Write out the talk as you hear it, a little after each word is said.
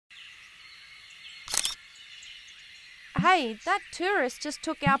Hey, that tourist just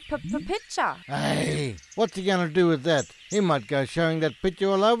took our picture. Hey, what's he going to do with that? He might go showing that picture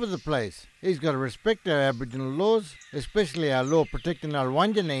all over the place. He's got to respect our Aboriginal laws, especially our law protecting our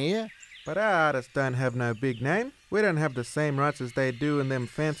Wanjana here. But our artists don't have no big name. We don't have the same rights as they do in them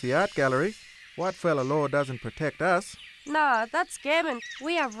fancy art galleries. Whitefella law doesn't protect us. Nah, that's gammon.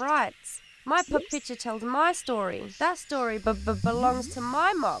 We have rights. My picture tells my story. That story belongs to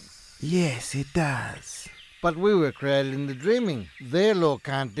my mob. Yes, it does. But we were created in the dreaming. Their law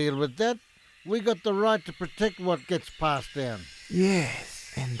can't deal with that. We got the right to protect what gets passed down.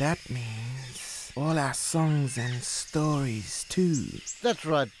 Yes, and that means all our songs and stories too. That's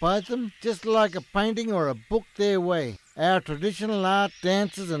right, Python. Just like a painting or a book their way. Our traditional art,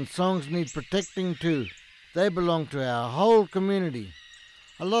 dances and songs need protecting too. They belong to our whole community.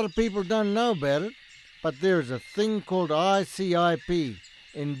 A lot of people don't know about it, but there is a thing called ICIP,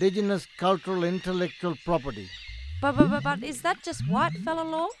 Indigenous Cultural Intellectual Property. But is that just whitefella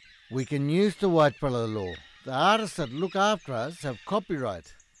law? We can use the whitefella law. The artists that look after us have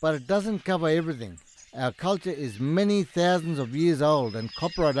copyright, but it doesn't cover everything. Our culture is many thousands of years old and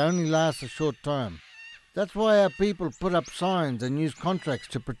copyright only lasts a short time. That's why our people put up signs and use contracts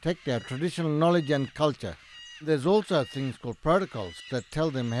to protect our traditional knowledge and culture. There's also things called protocols that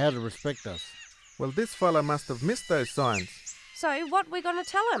tell them how to respect us. Well, this fella must have missed those signs. So what we gonna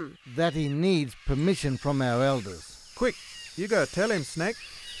tell him? That he needs permission from our elders. Quick, you go tell him, Snake.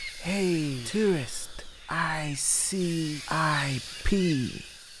 Hey, tourist, ICIP.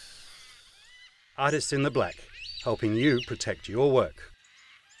 Artists in the Black, helping you protect your work.